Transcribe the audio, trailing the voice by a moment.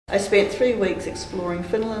I spent 3 weeks exploring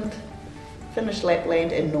Finland, Finnish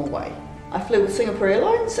Lapland and Norway. I flew with Singapore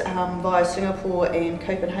Airlines via Singapore and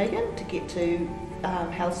Copenhagen to get to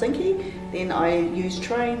Helsinki. Then I used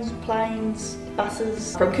trains, planes,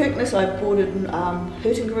 buses. From Kirkenes I boarded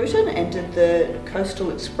HOT and did the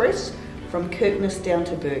Coastal Express from Kirkenes down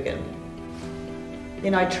to Bergen.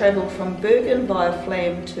 Then I travelled from Bergen via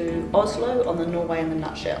Flam to Oslo on the Norway in a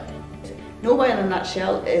Nutshell. Norway in a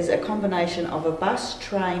Nutshell is a combination of a bus,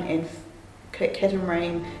 train and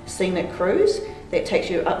catamaran scenic cruise that takes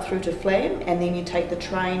you up through to Flam, and then you take the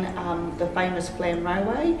train, the famous Flam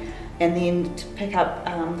Railway, and then to pick up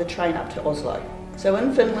the train up to Oslo. So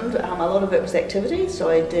in Finland, a lot of it was activities. So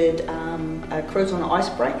I did a cruise on an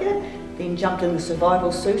icebreaker, then jumped in the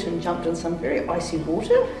survival suit and jumped in some very icy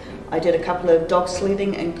water. I did a couple of dog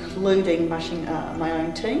sledding, including mushing my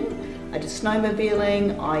own team. I did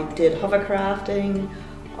snowmobiling, I did hovercrafting,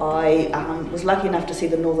 I was lucky enough to see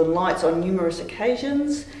the Northern Lights on numerous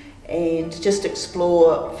occasions and just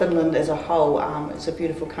explore Finland as a whole. It's a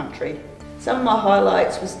beautiful country. Some of my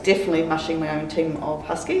highlights was definitely mushing my own team of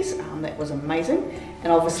Huskies. That was amazing,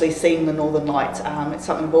 and obviously seeing the Northern Lights. It's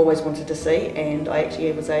something I've always wanted to see, and I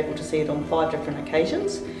actually was able to see it on 5 different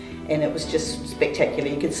occasions, and it was just spectacular.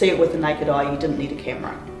 You could see it with the naked eye, you didn't need a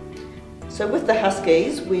camera. So with the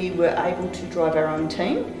Huskies, we were able to drive our own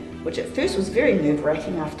team, which at first was very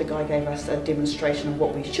nerve-wracking after the guy gave us a demonstration of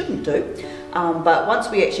what we shouldn't do. But once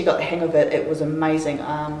we actually got the hang of it, it was amazing.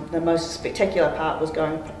 The most spectacular part was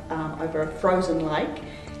going over a frozen lake,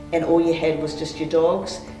 and all you had was just your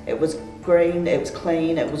dogs. It was green, it was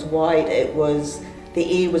clean, it was white,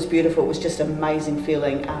 the air was beautiful. It was just an amazing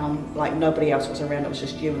feeling, like nobody else was around, it was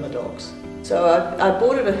just you and the dogs. So I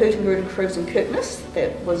boarded a HOT cruise in Kirkenes.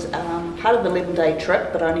 That was part of the 11-day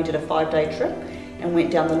trip, but I only did a 5-day trip, and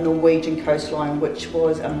went down the Norwegian coastline, which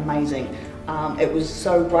was amazing. It was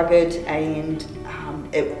so rugged, and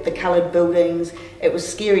the coloured buildings, it was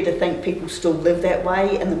scary to think people still live that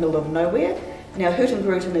way in the middle of nowhere. Now HOT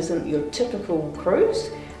isn't your typical cruise,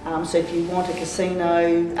 so if you want a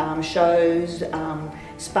casino, shows,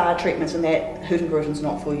 spa treatments and that, HOT is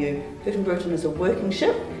not for you. HOT is a working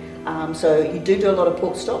ship, so you do a lot of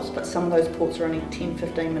port stops, but some of those ports are only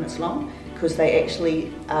 10-15 minutes long, because they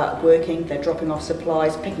actually are working, they're dropping off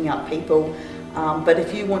supplies, picking up people. But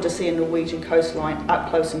if you want to see a Norwegian coastline up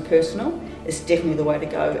close and personal, it's definitely the way to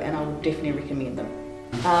go, and I would definitely recommend them.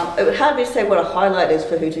 It would hard be to say what a highlight is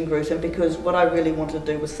for HOT, because what I really wanted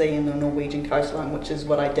to do was see in the Norwegian coastline, which is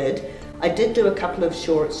what I did. I did do a couple of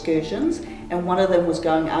shore excursions, and one of them was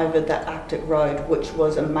going over the Arctic Road, which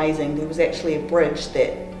was amazing. There was actually a bridge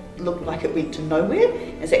that looked like it went to nowhere.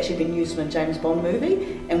 It's actually been used in a James Bond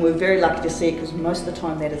movie, and we're very lucky to see it because most of the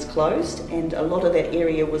time that is closed, and a lot of that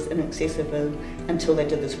area was inaccessible until they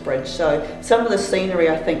did this bridge. So some of the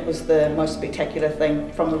scenery I think was the most spectacular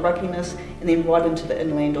thing, from the ruggedness and then right into the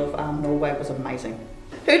inland of Norway was amazing.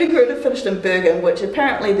 HOT finished in Bergen, which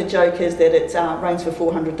apparently the joke is that it rains for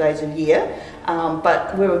 400 days a year,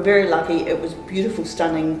 but we were very lucky. It was a beautiful,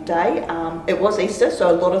 stunning day. It was Easter,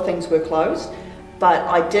 so a lot of things were closed. But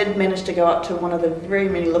I did manage to go up to one of the very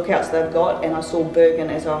many lookouts they've got, and I saw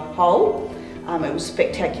Bergen as a whole. It was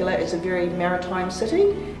spectacular. It's a very maritime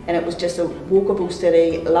city, and it was just a walkable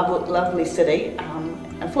city, lovely city.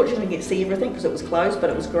 Unfortunately, I didn't get to see everything because it was closed,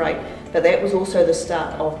 but it was great. But that was also the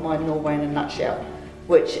start of my Norway in a Nutshell,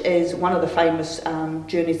 which is one of the famous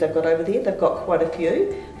journeys they've got over there. They've got quite a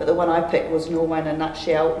few, but the one I picked was Norway in a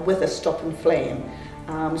Nutshell with a stop in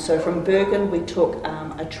Flam. So from Bergen, we took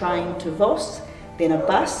a train to Voss, then a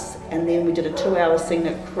bus, and then we did a 2-hour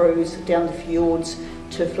scenic cruise down the fjords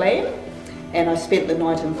to Flam, and I spent the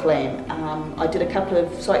night in Flam. I did a couple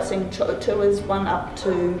of sightseeing tours, one up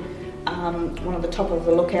to one of the top of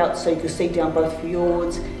the lookouts so you could see down both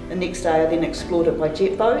fjords. The next day I then explored it by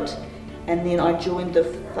jet boat, and then I joined the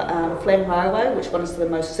Flam Railway, which is one of the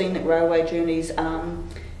most scenic railway journeys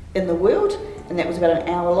in the world, and that was about an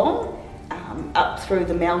hour long. Up through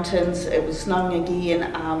the mountains. It was snowing again.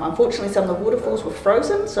 Unfortunately, some of the waterfalls were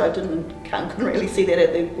frozen, so I couldn't really see that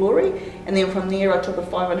at their glory. And then from there, I took a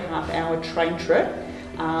 5.5-hour train trip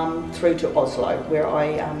through to Oslo, where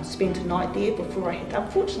I spent a night there before I had to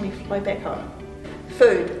unfortunately fly back home.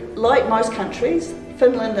 Food. Like most countries,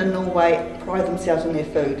 Finland and Norway pride themselves on their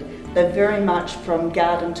food. They're very much from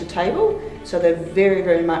garden to table, so they're very,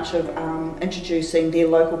 very much of introducing their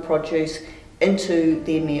local produce into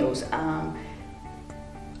their meals.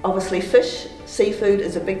 Obviously fish, seafood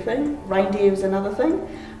is a big thing, reindeer is another thing,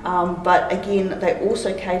 but again they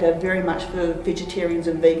also cater very much for vegetarians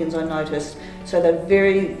and vegans, I noticed, so they're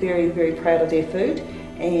very, very, very proud of their food,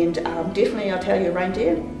 and definitely I tell you,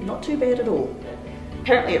 reindeer, not too bad at all.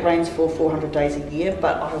 Apparently it rains for 400 days a year,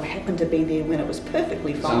 but I happened to be there when it was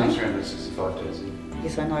perfectly It's fine. only 365 days a year.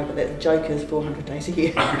 Yes, I know, but that joke is 400 days a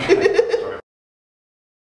year. Okay.